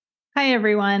Hi,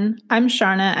 everyone. I'm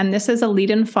Sharna, and this is a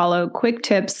Lead and Follow Quick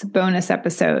Tips bonus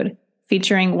episode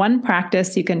featuring one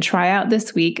practice you can try out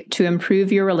this week to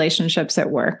improve your relationships at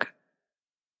work.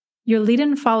 Your Lead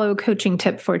and Follow coaching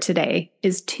tip for today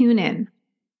is tune in.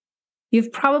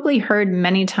 You've probably heard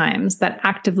many times that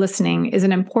active listening is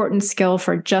an important skill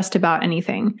for just about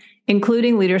anything,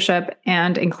 including leadership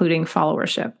and including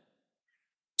followership.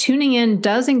 Tuning in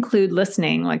does include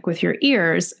listening, like with your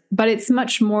ears, but it's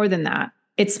much more than that.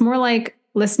 It's more like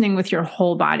listening with your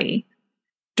whole body,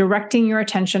 directing your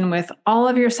attention with all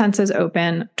of your senses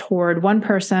open toward one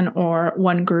person or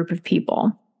one group of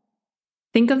people.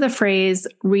 Think of the phrase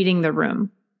reading the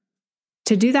room.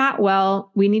 To do that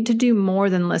well, we need to do more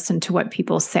than listen to what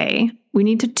people say. We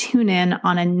need to tune in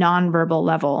on a nonverbal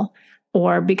level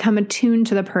or become attuned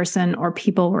to the person or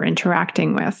people we're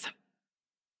interacting with.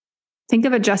 Think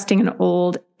of adjusting an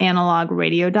old analog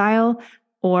radio dial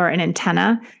or an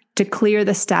antenna to clear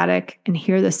the static and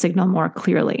hear the signal more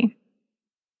clearly.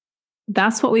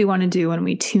 That's what we want to do when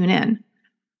we tune in.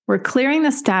 We're clearing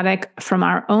the static from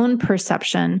our own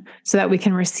perception so that we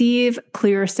can receive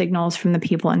clearer signals from the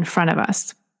people in front of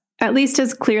us, at least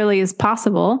as clearly as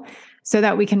possible, so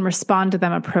that we can respond to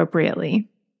them appropriately.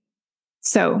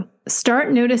 So,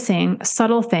 start noticing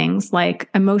subtle things like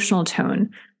emotional tone,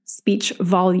 speech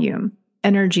volume,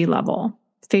 energy level,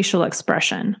 facial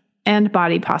expression, and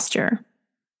body posture.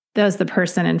 Does the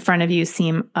person in front of you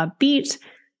seem upbeat,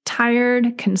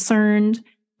 tired, concerned,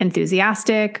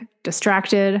 enthusiastic,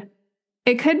 distracted?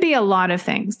 It could be a lot of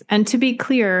things. And to be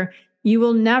clear, you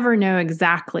will never know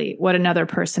exactly what another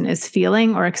person is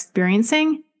feeling or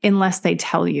experiencing unless they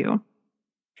tell you.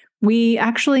 We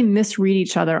actually misread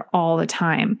each other all the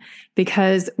time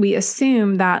because we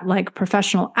assume that, like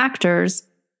professional actors,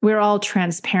 we're all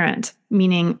transparent,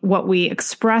 meaning what we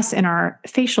express in our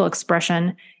facial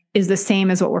expression is the same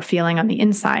as what we're feeling on the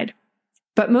inside.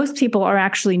 But most people are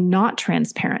actually not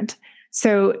transparent.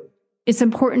 So it's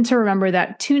important to remember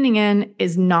that tuning in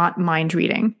is not mind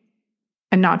reading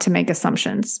and not to make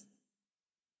assumptions.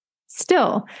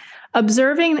 Still,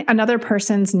 observing another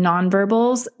person's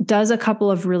nonverbals does a couple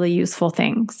of really useful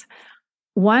things.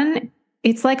 One,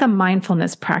 it's like a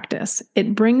mindfulness practice.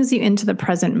 It brings you into the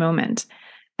present moment,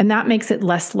 and that makes it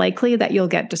less likely that you'll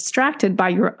get distracted by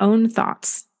your own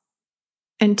thoughts.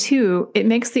 And two, it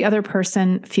makes the other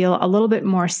person feel a little bit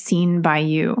more seen by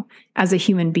you as a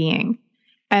human being.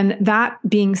 And that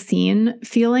being seen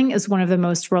feeling is one of the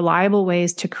most reliable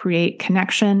ways to create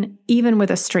connection, even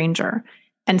with a stranger,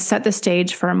 and set the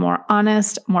stage for a more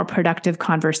honest, more productive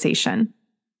conversation.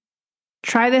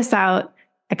 Try this out,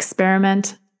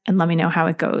 experiment, and let me know how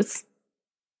it goes.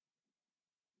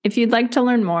 If you'd like to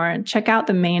learn more, check out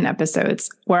the main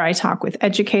episodes where I talk with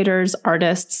educators,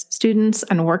 artists, students,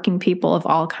 and working people of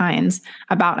all kinds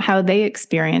about how they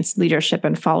experience leadership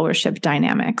and followership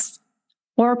dynamics.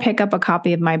 Or pick up a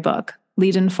copy of my book,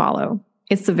 Lead and Follow.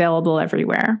 It's available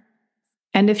everywhere.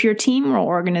 And if your team or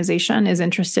organization is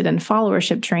interested in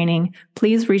followership training,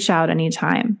 please reach out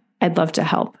anytime. I'd love to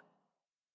help.